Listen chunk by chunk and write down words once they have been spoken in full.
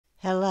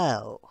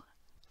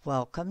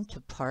Welcome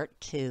to part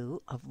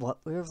 2 of what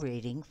we're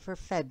reading for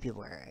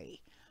February.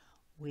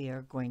 We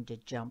are going to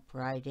jump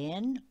right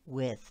in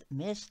with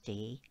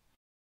Misty.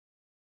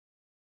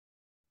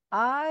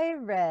 I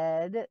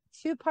read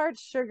 2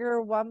 parts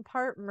sugar, 1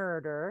 part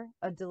murder,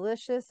 a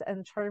delicious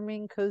and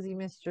charming cozy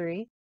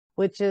mystery,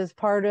 which is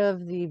part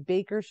of the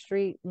Baker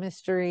Street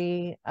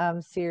mystery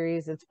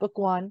series. It's book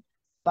 1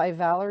 by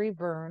Valerie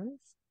Burns.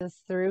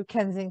 It's through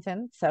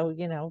Kensington. So,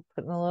 putting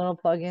a little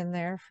plug in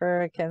there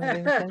for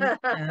Kensington.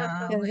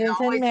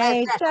 Kensington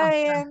May,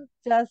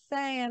 just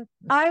saying.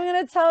 I'm not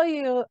going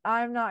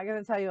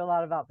to tell you a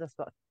lot about this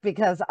book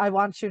because I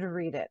want you to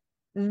read it.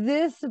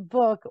 This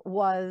book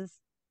was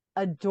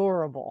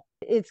adorable.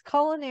 It's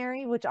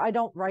culinary, which I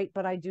don't write,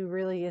 but I do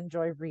really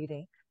enjoy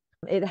reading.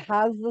 It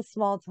has the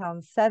small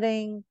town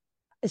setting.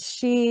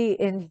 She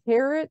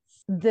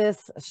inherits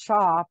this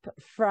shop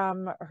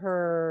from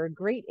her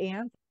great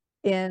aunt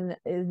in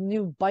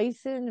New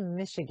Bison,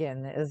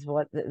 Michigan, is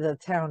what the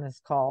town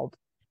is called.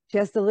 She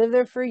has to live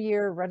there for a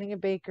year, running a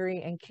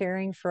bakery and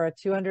caring for a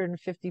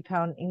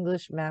 250-pound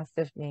English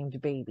Mastiff named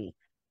Baby.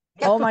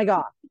 Oh my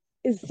God.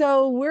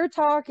 So we're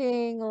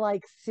talking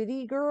like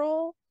city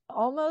girl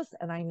almost.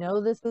 And I know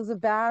this is a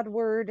bad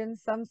word in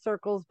some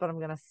circles, but I'm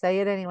going to say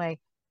it anyway.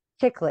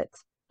 Chicklet.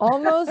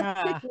 Almost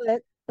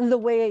chicklet the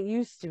way it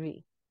used to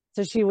be.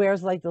 So she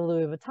wears like the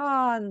Louis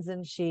Vuittons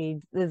and she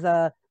is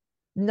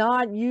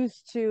not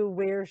used to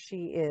where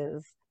she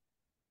is.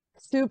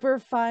 Super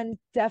fun.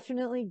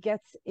 Definitely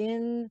gets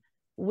in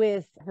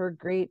with her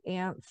great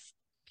aunt's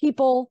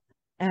people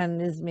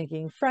and is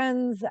making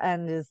friends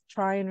and is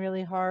trying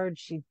really hard.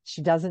 She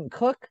doesn't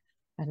cook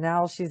and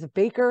now she's a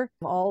baker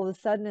all of a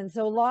sudden. And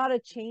so a lot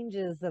of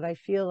changes that I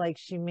feel like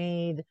she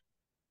made,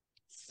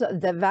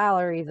 that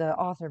Valerie, the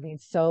author,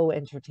 made so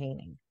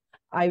entertaining.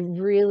 I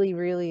really,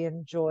 really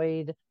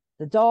enjoyed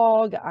the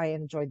dog. I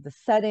enjoyed the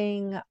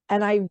setting,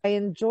 and I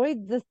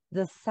enjoyed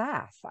the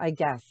sass, I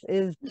guess,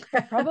 is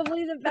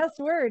probably the best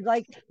word.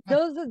 Like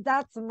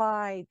that's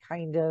my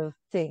kind of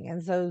thing.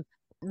 And so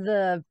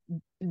the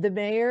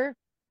mayor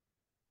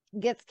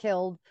gets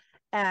killed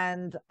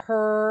and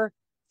her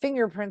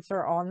fingerprints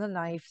are on the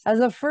knife. As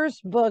a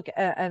first book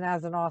and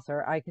as an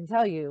author, I can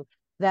tell you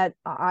that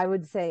I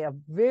would say a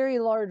very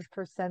large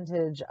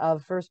percentage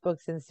of first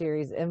books in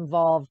series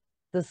involve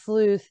the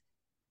sleuth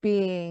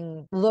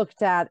being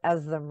looked at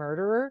as the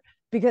murderer,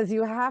 because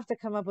you have to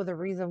come up with a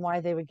reason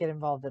why they would get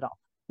involved at all.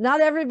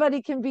 Not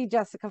everybody can be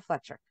Jessica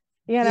Fletcher.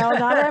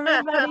 Not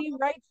everybody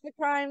writes the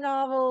crime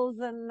novels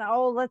and,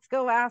 let's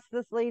go ask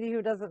this lady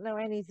who doesn't know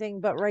anything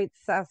but writes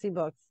sassy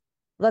books.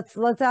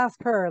 Let's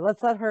ask her.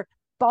 Let's let her.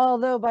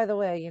 Although, by the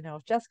way,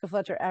 if Jessica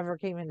Fletcher ever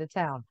came into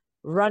town,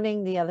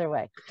 running the other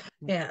way.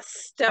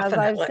 Yes, definitely.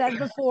 As I've said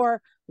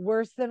before,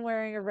 worse than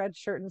wearing a red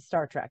shirt in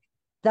Star Trek.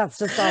 That's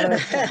just all there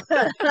is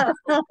to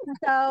it.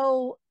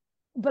 So,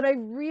 but I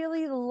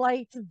really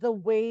liked the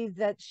way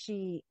that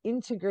she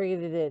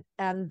integrated it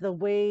and the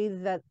way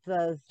that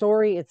the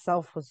story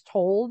itself was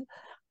told.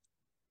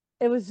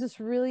 It was just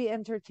really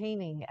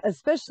entertaining.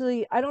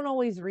 Especially, I don't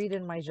always read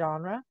in my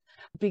genre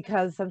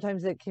because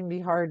sometimes it can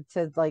be hard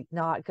to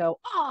not go,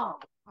 oh,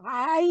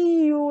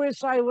 I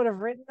wish I would have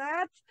written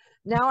that.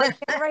 Now I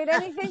can't write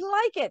anything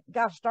like it.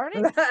 Gosh darn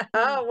it.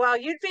 Oh, well,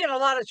 you'd be in a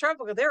lot of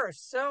trouble because there are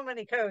so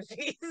many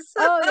cozies.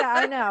 Oh, yeah,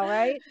 I know,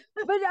 right?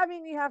 But I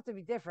mean, you have to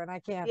be different. I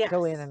can't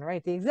go in and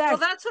write the exact. Well,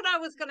 that's what I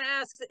was going to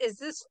ask. Is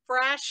this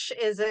fresh?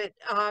 Is it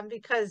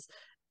because,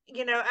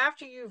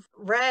 after you've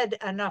read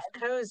enough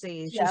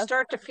cozies, you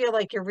start to feel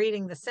like you're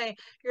reading the same.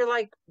 You're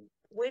like,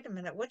 wait a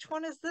minute, which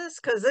one is this?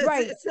 Because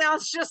it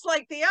sounds just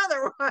like the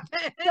other one.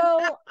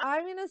 So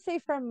I'm going to say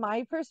from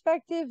my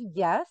perspective,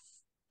 yes,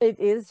 it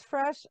is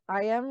fresh.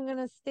 I am going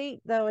to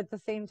state, though, at the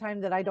same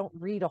time that I don't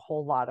read a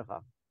whole lot of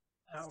them.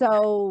 Okay.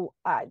 So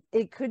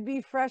it could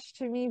be fresh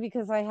to me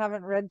because I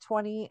haven't read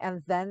 20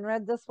 and then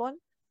read this one.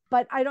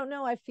 But I don't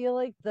know. I feel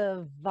like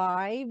the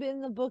vibe in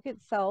the book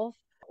itself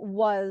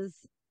was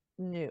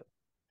new.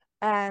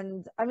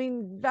 And I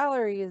mean,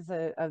 Valerie is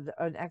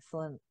an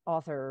excellent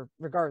author,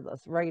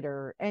 regardless,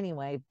 writer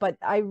anyway. But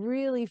I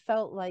really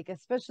felt like,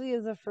 especially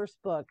as a first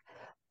book,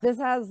 this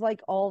has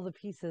like all the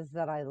pieces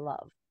that I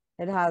love.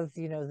 It has,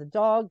 the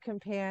dog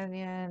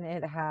companion,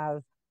 it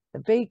has the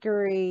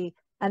bakery,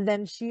 and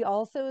then she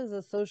also is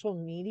a social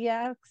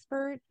media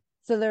expert.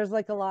 So there's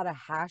like a lot of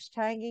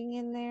hashtagging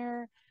in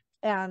there.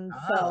 And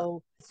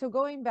so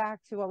going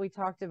back to what we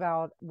talked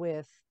about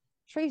with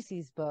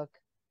Tracey's book,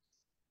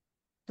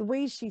 the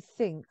way she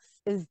thinks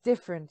is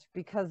different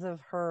because of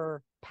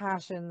her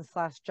passion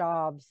 /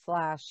 job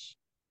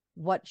 /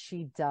 what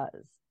she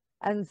does.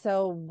 And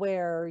so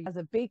where as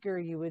a baker,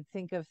 you would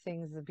think of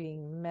things as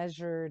being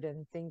measured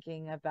and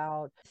thinking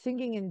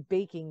in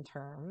baking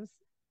terms,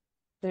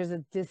 there's a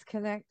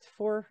disconnect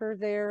for her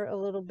there a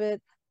little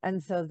bit.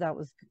 And so that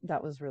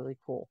was really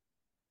cool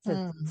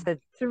to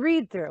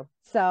read through.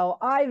 So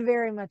I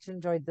very much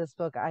enjoyed this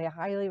book. I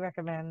highly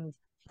recommend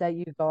that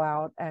you go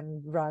out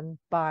and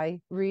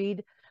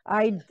read.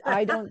 I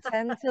don't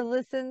tend to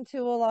listen to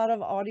a lot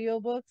of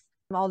audiobooks,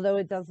 although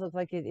it does look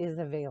like it is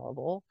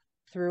available.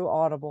 through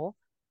Audible.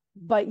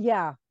 But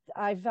yeah,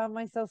 I found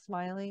myself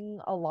smiling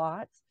a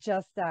lot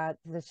just at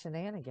the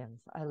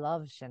shenanigans. I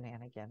love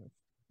shenanigans.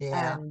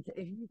 Yeah. And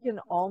if you can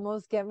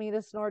almost get me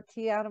to snort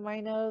tea out of my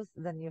nose,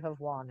 then you have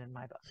won in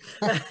my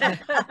book.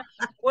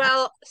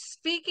 Well,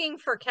 speaking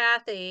for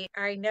Kathy,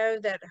 I know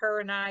that her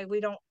and I, we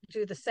don't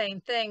do the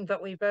same thing,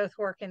 but we both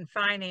work in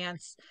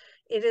finance.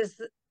 It is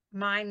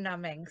mind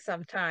numbing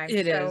sometimes.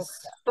 It So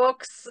is.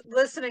 books,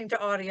 listening to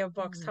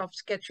audiobooks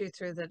helps get you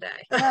through the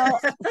day. Well,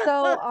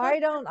 so I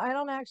don't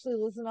actually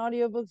listen to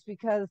audiobooks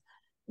because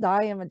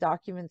I am a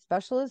document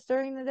specialist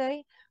during the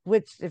day,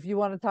 which if you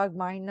want to talk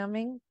mind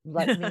numbing,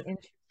 let me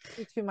introduce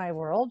you to my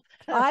world.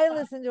 I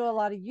listen to a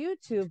lot of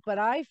YouTube, but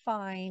I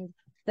find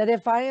that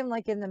if I am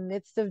like in the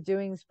midst of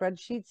doing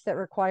spreadsheets that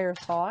require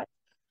thought,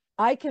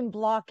 I can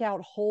block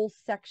out whole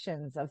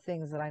sections of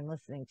things that I'm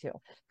listening to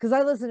because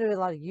I listen to a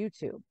lot of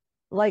YouTube,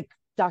 like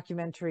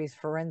documentaries,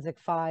 forensic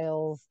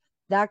files,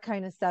 that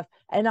kind of stuff.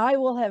 And I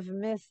will have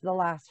missed the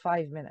last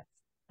 5 minutes.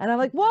 And I'm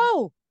like,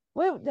 whoa,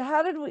 wait,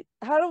 how do we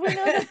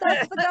know that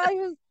that's the guy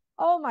who's,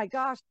 oh my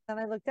gosh. And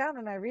I look down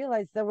and I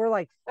realized that we're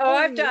like, Oh,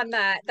 I've done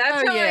that.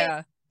 That's how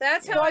yeah.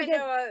 that's So how I I get-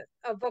 know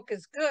a book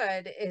is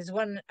good, is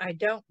when I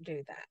don't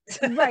do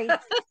that. right.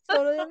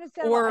 Totally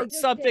understand. Or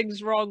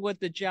something's wrong with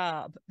the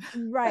job.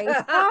 Right. Yeah.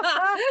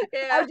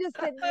 I just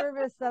get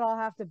nervous that I'll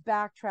have to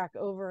backtrack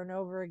over and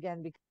over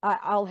again because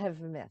I'll have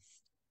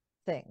missed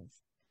things.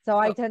 So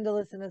I tend to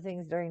listen to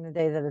things during the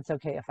day that it's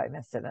okay if I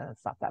missed it and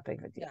it's not that big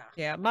of a deal.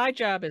 Yeah, my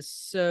job is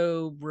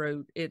so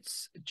rote.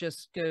 It's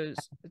just goes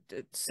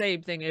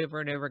same thing over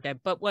and over again.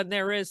 But when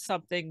there is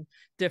something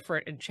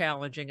different and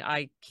challenging,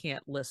 I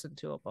can't listen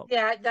to a book.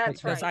 Yeah,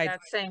 that's Because right.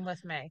 That's same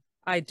with me.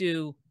 I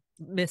do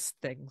miss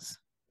things.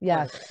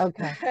 Yes.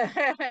 Okay.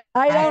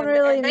 I don't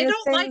really They miss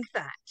don't things.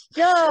 like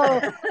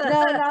that.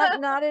 No,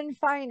 not in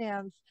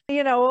finance.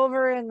 You know,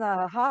 over in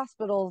the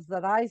hospitals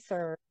that I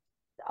serve,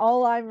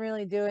 all I'm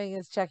really doing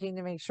is checking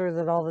to make sure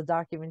that all the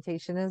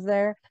documentation is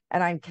there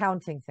and I'm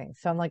counting things.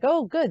 So I'm like,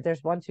 oh, good.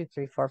 There's 1, 2,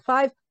 3, 4,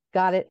 5.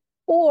 Got it.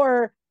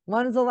 Or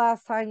when's the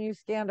last time you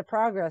scanned a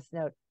progress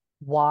note?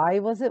 Why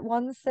was it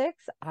 1-6?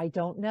 I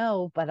don't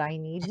know, but I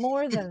need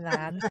more than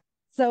that.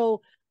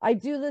 So I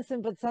do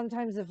listen, but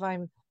sometimes if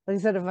I'm, like I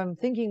said, if I'm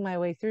thinking my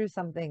way through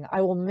something, I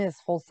will miss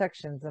whole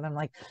sections and I'm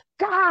like,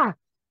 God,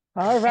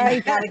 all right.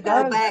 You got to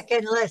go back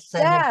and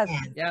listen. Yes.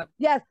 Again. Yep.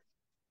 Yes.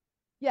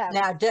 Yes.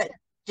 Now,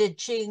 did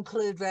she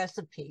include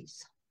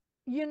recipes?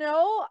 You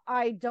know,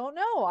 I don't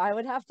know. I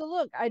would have to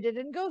look. I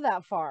didn't go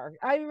that far.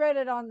 I read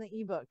it on the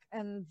ebook,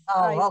 and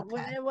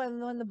okay.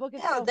 when the book No,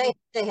 itself,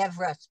 they have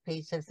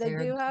recipes if they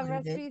they're do have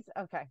included. recipes.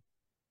 Okay.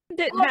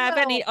 Didn't have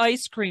any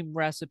ice cream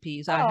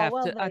recipes. I have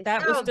well, to.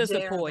 That was How dare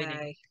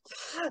disappointing.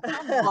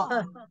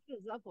 What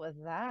is up with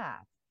that?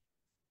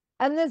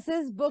 And this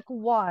is book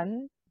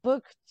 1.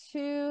 Book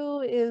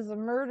 2 is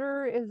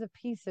Murder is a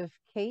Piece of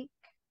Cake.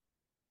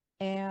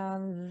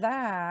 And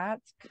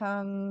that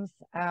comes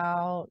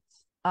out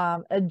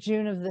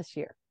June of this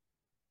year.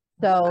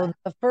 So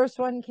the first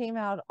one came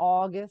out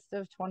August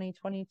of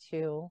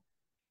 2022.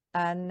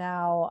 And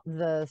now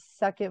the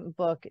second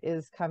book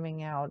is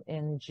coming out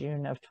in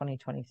June of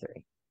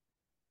 2023.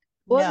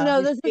 Well,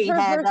 no, this is her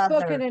first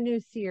book in a new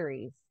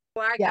series.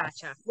 Well, I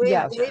gotcha.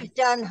 We've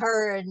done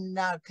her in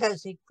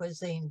Cozy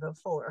Cuisine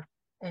before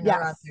in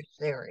her other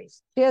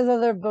series. She has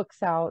other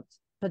books out,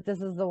 but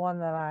this is the one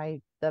that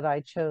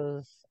I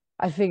chose.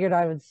 I figured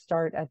I would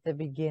start at the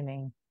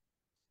beginning.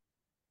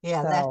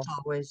 Yeah, that's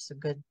always a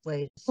good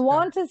way to start. I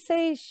want to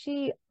say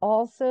she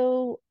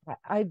also,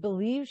 I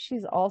believe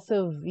she's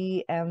also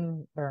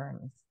VM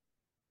Burns.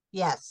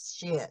 Yes,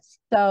 she is.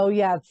 So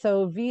yeah,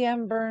 so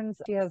VM Burns,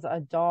 she has a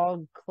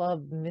dog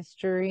club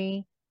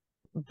mystery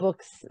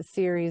books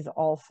series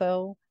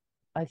also.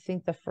 I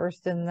think the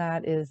first in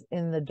that is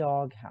In the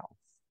Dog House.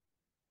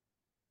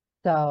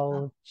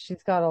 So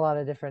she's got a lot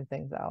of different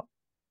things out.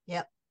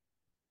 Yep.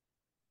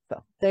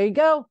 So there you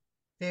go.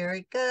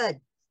 Very good.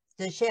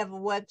 Does she have a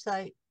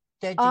website?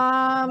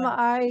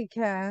 I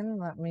can.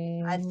 Let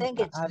me. I think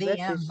it's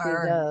VM she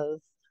Burns. does.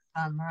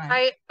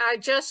 Right. I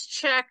just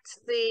checked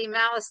the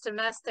Malice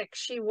Domestic.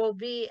 She will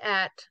be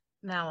at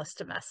Malice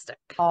Domestic.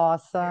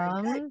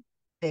 Awesome.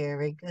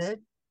 Very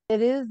good.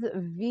 It is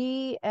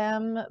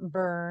VM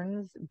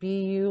Burns,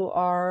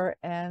 BURNS.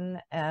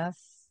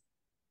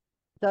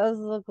 Does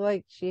look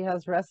like she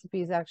has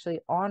recipes actually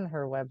on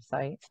her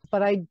website,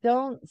 but I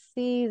don't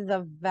see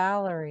the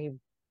Valerie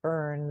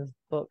Burns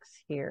books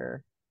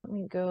here. Let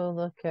me go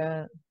look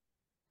at.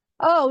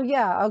 Oh,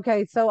 yeah.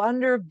 Okay. So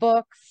under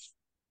books,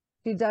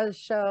 she does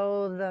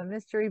show the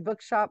Mystery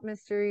Bookshop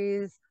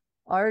Mysteries,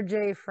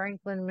 RJ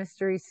Franklin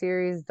Mystery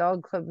Series,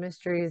 Dog Club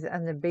Mysteries,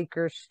 and the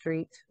Baker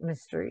Street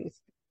Mysteries.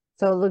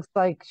 So it looks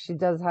like she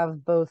does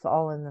have both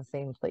all in the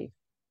same place.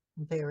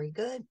 Very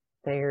good.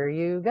 There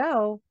you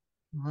go.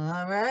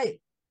 All right.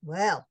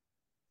 Well,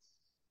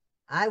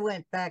 I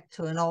went back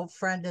to an old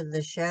friend of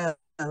the show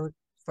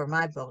for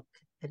my book.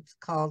 It's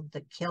called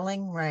The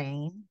Killing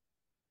Rain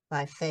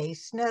by Faye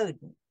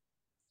Snowden.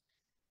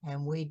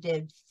 And we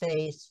did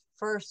Faye's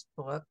first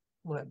book,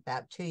 what,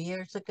 about 2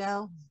 years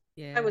ago?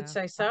 Yeah. I would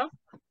say so.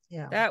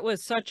 Yeah. That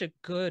was such a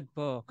good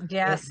book.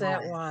 Yes, It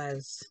it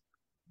was.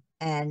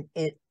 And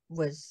it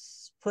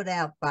was put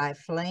out by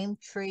Flame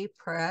Tree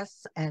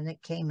Press, and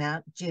it came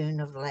out June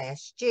of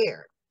last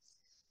year.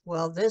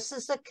 Well, this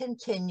is a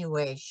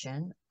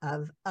continuation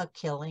of A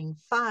Killing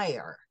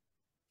Fire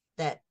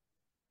that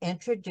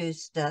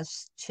introduced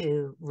us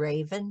to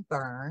Raven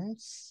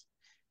Burns.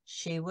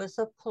 She was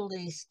a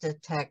police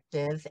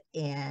detective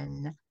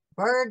in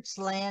Bird's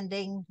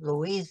Landing,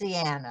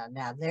 Louisiana.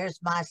 Now, there's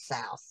my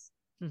South.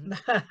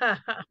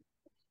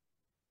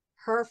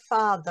 Her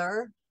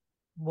father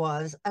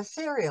was a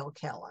serial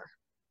killer.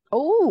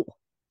 Oh.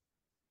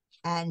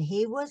 And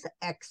he was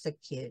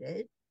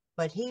executed,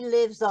 but he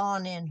lives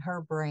on in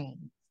her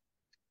brain.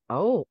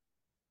 Oh.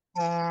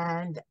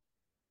 And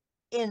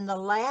in the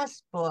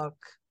last book,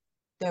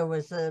 there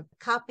was a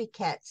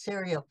copycat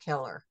serial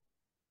killer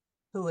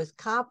who was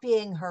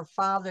copying her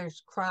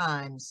father's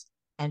crimes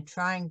and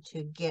trying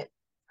to get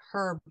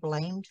her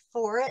blamed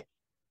for it.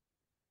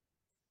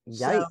 Yikes.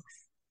 So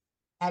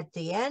at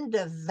the end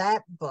of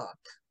that book,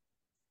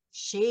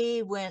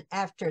 she went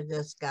after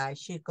this guy.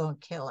 She's going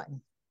to kill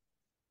him.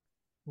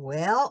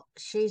 Well,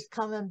 she's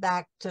coming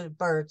back to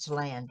Bird's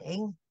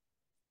Landing,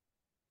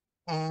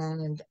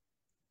 and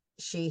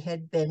she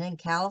had been in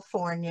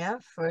California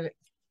for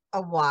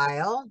a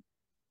while,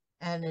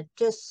 and it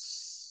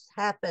just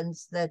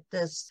happens that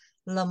this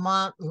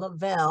Lamont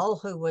Lavelle,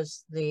 who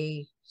was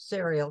the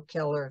serial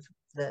killer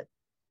that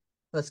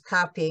was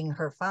copying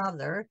her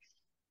father,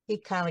 he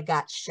kind of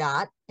got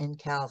shot in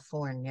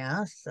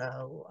California,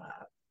 so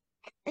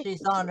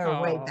she's on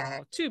her way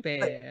back. Too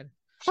bad.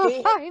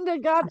 She kind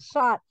of got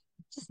shot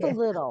just a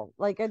little.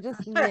 Like I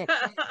just nicked.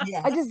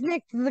 yeah, I just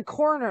nicked the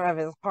corner of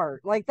his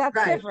heart. Like that's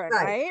Right, different,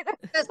 right.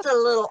 right? just a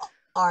little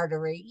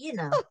artery, you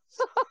know.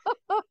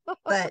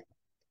 But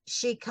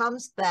she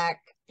comes back.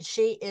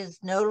 She is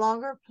no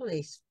longer a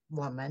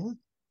policewoman.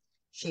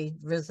 She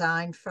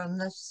resigned from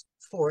the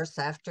force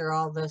after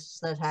all this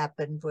that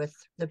happened with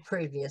the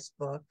previous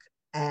book.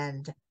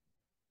 And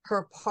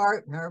her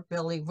partner,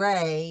 Billy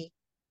Ray,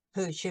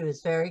 who she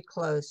was very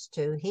close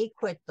to, he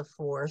quit the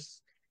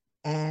force,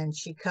 and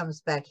she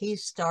comes back. He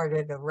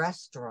started a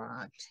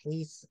restaurant.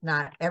 He's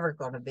not ever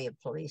going to be a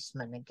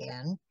policeman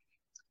again.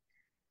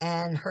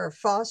 And her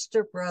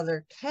foster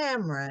brother,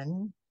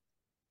 Cameron,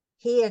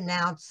 he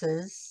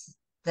announces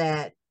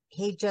that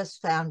he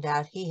just found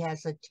out he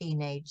has a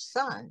teenage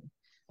son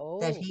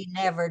that he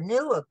never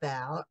knew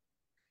about,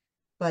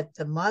 but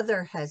the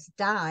mother has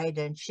died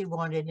and she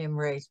wanted him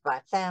raised by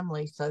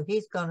family, so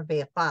he's going to be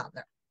a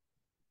father.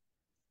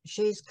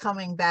 She's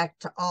coming back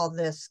to all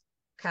this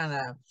kind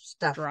of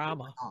stuff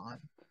Drama on.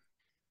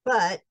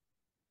 But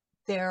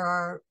there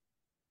are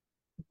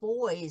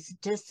boys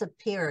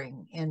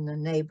disappearing in the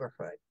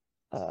neighborhood.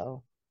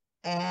 Oh.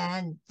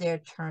 And they're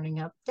turning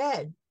up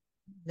dead.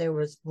 There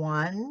was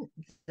one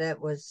that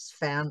was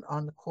found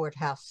on the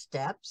courthouse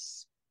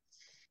steps.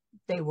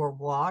 They were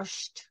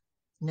washed,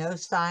 no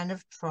sign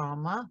of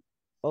trauma.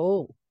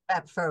 Oh.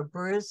 Except for a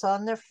bruise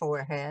on their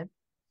forehead.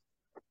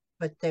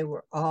 But they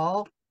were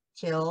all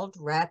killed,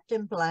 wrapped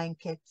in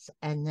blankets,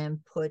 and then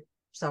put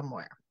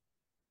somewhere.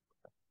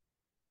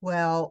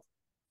 Well,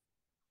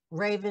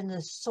 Raven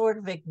is sort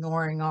of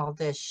ignoring all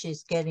this.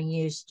 She's getting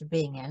used to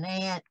being an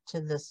aunt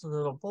to this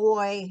little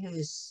boy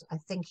who's, I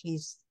think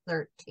he's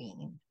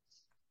 13.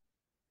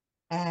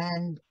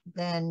 And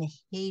then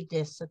he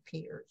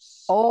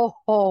disappears.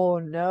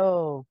 Oh,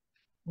 no.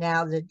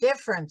 Now, the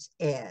difference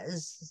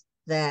is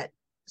that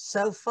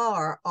so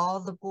far, all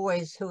the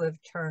boys who have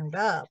turned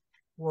up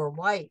were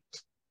white.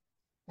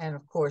 And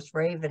of course,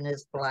 Raven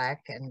is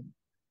black and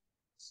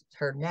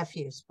her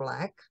nephew's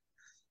black.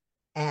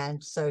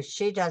 And so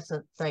she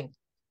doesn't think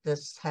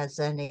this has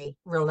any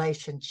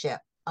relationship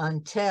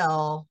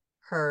until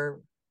her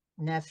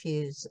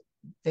nephew's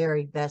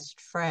very best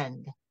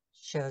friend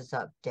shows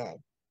up dead.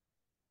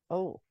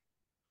 Oh.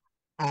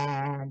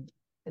 And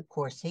of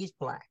course, he's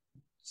black.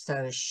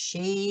 So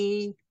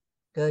she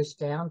goes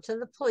down to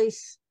the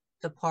police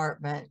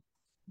department.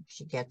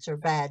 She gets her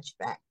badge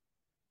back.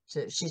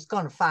 So she's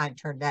going to find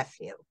her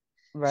nephew.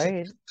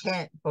 Right. She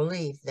can't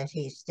believe that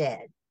he's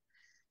dead.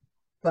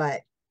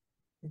 But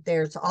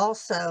there's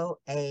also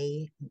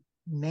a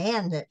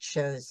man that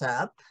shows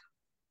up,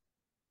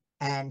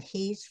 and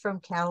he's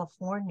from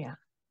California.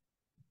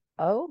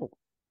 Oh.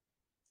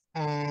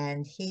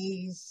 And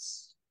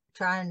he's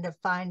trying to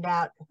find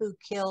out who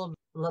killed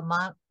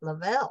Lamont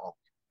Lavelle.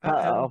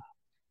 Uh-oh.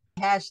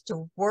 He has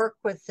to work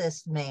with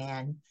this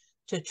man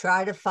to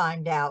try to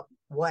find out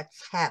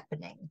what's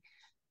happening,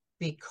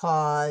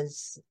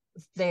 because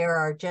there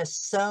are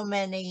just so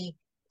many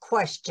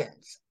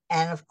questions.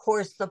 And of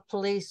course, the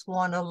police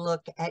want to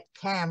look at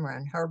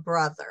Cameron, her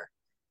brother,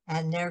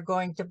 and they're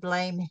going to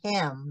blame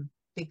him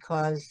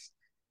because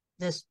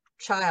this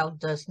child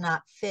does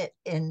not fit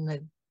in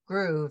the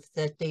groove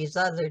that these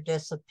other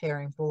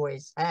disappearing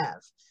boys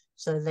have.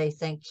 So they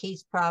think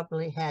he's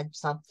probably had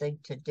something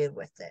to do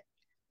with it.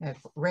 If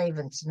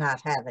Raven's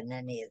not having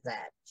any of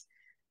that.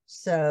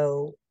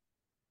 So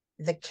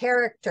the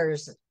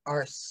characters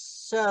are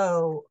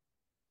so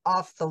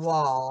off the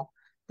wall.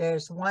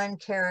 There's one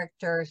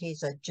character,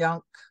 he's a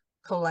junk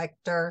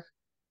collector,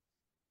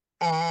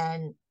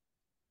 and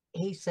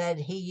he said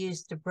he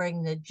used to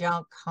bring the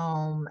junk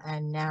home,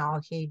 and now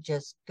he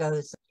just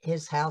goes,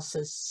 his house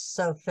is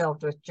so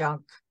filled with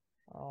junk.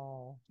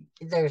 Oh,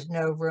 There's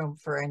no room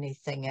for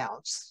anything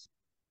else.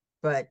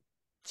 But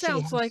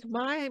sounds like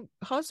my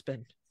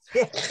husband.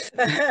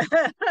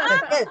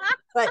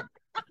 but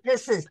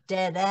this is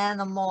dead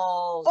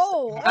animals.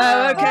 Oh,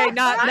 okay,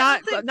 not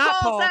Paul's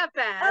Paul. that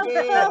bad.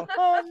 Yeah.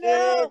 oh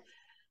no.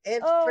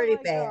 It's Oh, pretty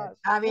my bad. gosh.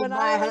 I mean, When my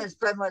I was-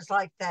 husband was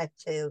like that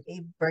too.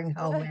 He'd bring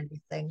home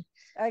anything.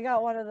 I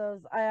got one of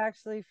those. I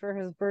actually, for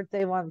his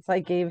birthday once, I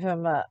gave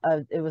him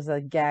it was a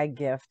gag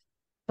gift,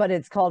 but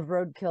it's called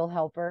Roadkill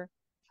Helper.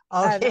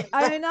 And Okay.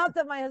 I mean, not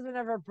that my husband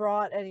ever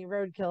brought any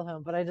roadkill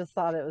home, but I just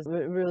thought it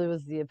really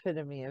was the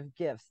epitome of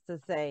gifts to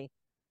say,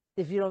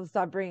 if you don't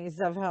stop bringing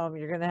stuff home,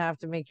 you're going to have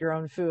to make your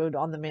own food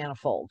on the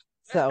manifold.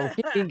 So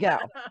here you go.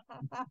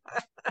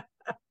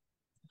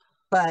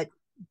 But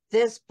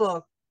this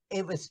book,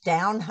 it was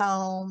down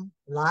home,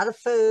 a lot of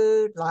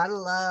food, a lot of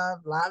love,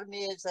 a lot of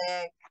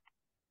music,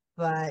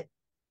 but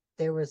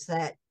there was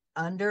that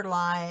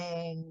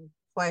underlying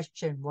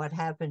question, what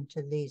happened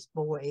to these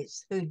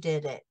boys? Who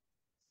did it?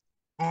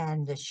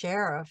 And the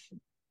sheriff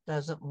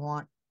doesn't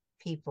want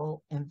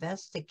people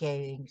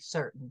investigating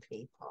certain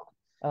people.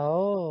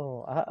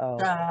 Oh, uh-oh.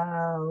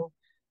 So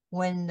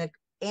when the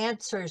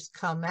answers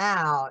come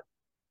out,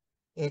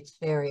 it's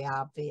very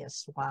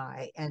obvious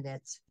why, and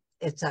it's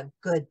a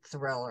good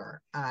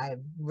thriller. I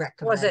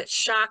recommend. Was it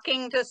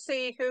shocking to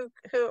see who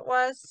it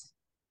was?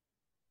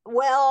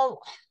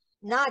 Well,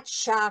 not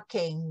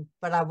shocking,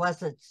 but I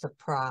wasn't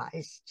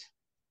surprised.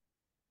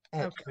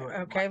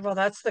 Okay, well,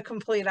 that's the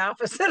complete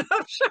opposite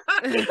of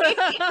shocking.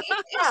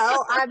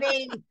 No, I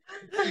mean,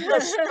 the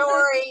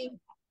story,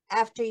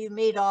 after you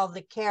meet all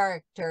the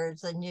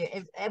characters,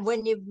 and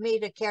when you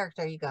meet a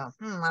character, you go,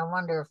 I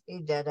wonder if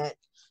he did it,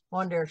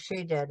 wonder if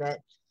she did it.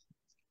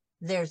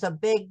 There's a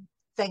big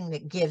thing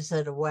that gives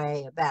it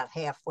away about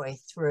halfway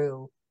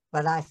through,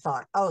 but I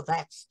thought, oh,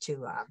 that's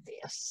too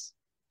obvious,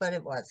 but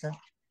it wasn't.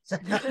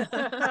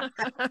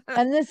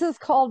 And this is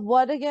called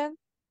what again?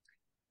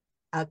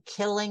 A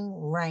Killing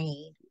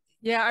Rain.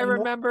 Yeah, I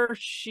remember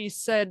she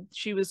said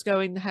she was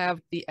going to have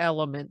the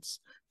elements,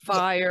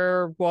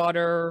 fire,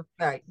 water.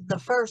 Right. The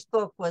first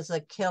book was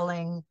A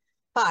Killing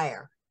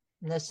Fire.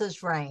 This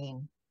is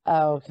Rain.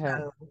 Oh, okay.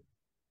 So,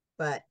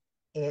 but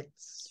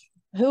it's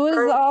Who is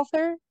the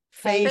author?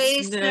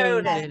 Face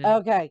Snowden.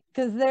 Okay,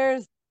 because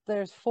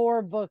there's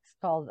 4 books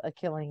called A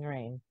Killing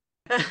Rain.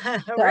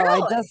 So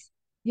Really?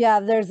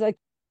 there's a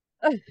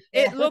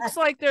It looks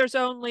like there's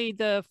only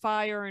the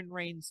fire and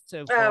rain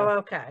so far. Oh,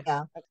 okay.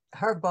 Yeah,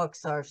 her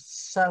books are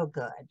so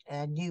good,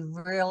 and you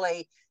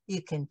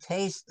can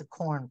taste the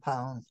corn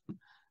pone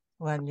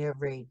when you're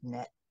reading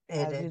it.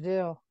 as you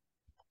do.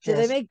 Just,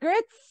 Do they make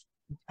grits?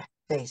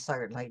 They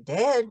certainly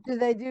did. Do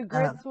they do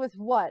grits with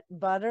what?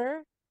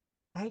 Butter?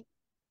 I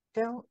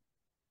don't.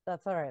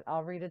 That's all right.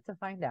 I'll read it to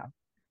find out.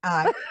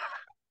 I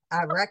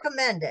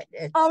recommend it.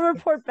 I'll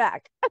report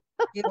back.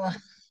 You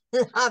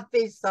will not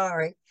be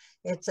sorry.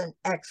 It's an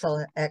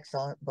excellent,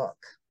 excellent book.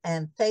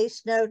 And Faye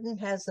Snowden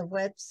has a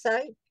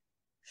website,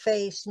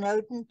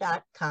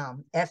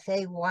 FayeSnowden.com,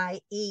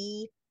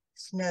 FAYE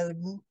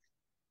Snowden.com.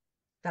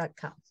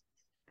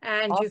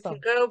 And Awesome. you can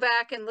go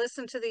back and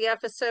listen to the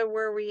episode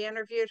where we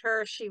interviewed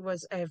her. She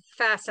was a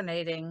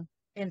fascinating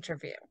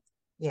interview.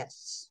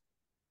 Yes.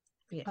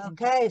 Yeah.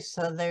 Okay,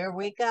 so there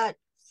we got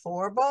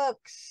 4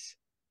 books.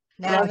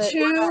 Now,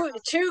 two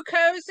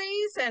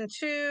cozies and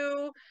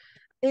 2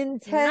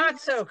 intense,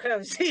 not so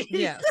cozy.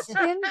 Yes.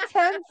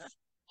 intense,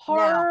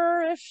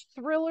 horror-ish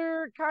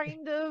thriller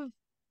kind of.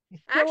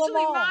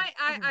 Actually,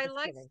 I'm I just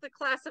liked kidding. the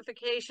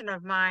classification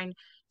of mine.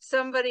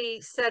 Somebody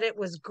said it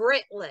was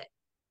gritlit.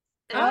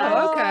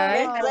 Oh,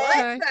 okay. I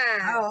Gritlit? like that.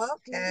 Oh,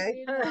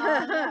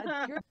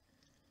 okay.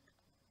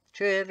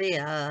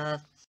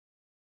 Trivia.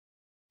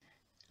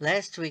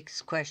 Last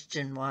week's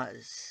question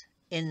was,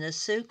 in the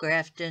Sue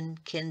Grafton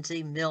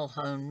Kinsey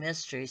Milhone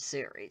mystery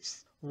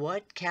series,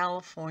 what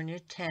California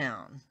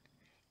town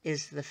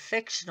is the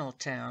fictional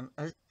town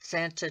of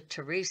Santa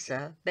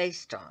Teresa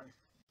based on?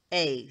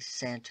 A.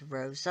 Santa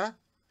Rosa,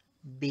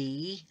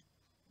 B.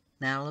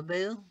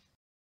 Malibu,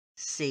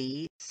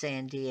 C.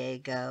 San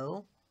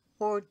Diego,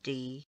 or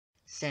D.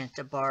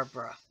 Santa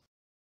Barbara?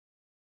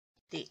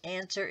 The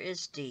answer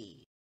is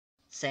D.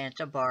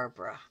 Santa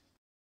Barbara.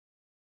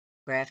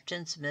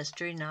 Grafton's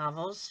mystery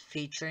novels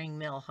featuring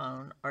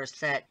Milhone are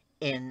set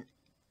in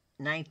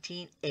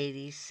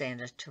 1980's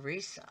Santa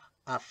Teresa,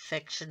 a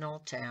fictional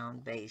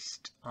town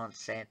based on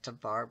Santa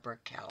Barbara,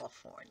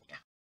 California.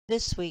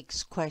 This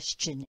week's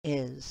question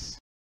is,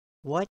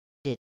 what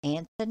did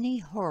Anthony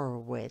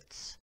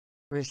Horowitz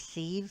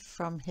receive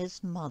from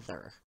his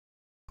mother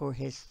for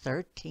his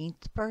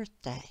 13th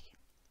birthday?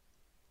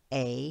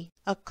 A.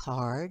 A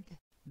card,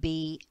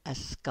 B. A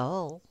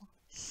skull,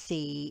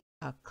 C.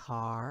 A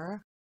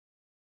car,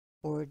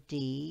 or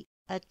D.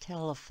 a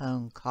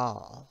telephone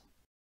call.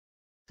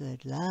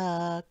 Good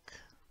luck.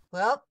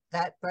 Well,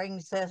 that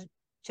brings us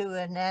to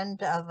an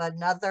end of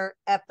another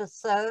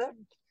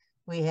episode.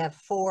 We have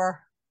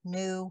 4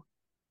 new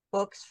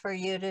books for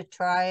you to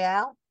try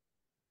out,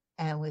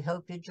 and we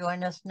hope you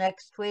join us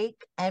next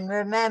week. And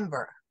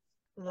remember,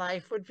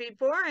 life would be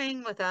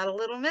boring without a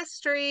little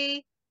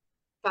mystery.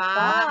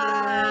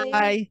 Bye.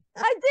 Bye.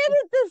 I did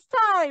it this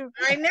time.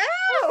 I know.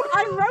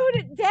 I wrote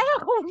it down.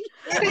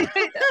 I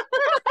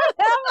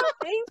have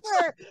a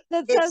paper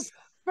that says,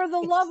 for the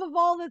love of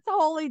all that's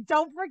holy,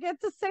 don't forget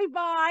to say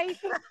bye.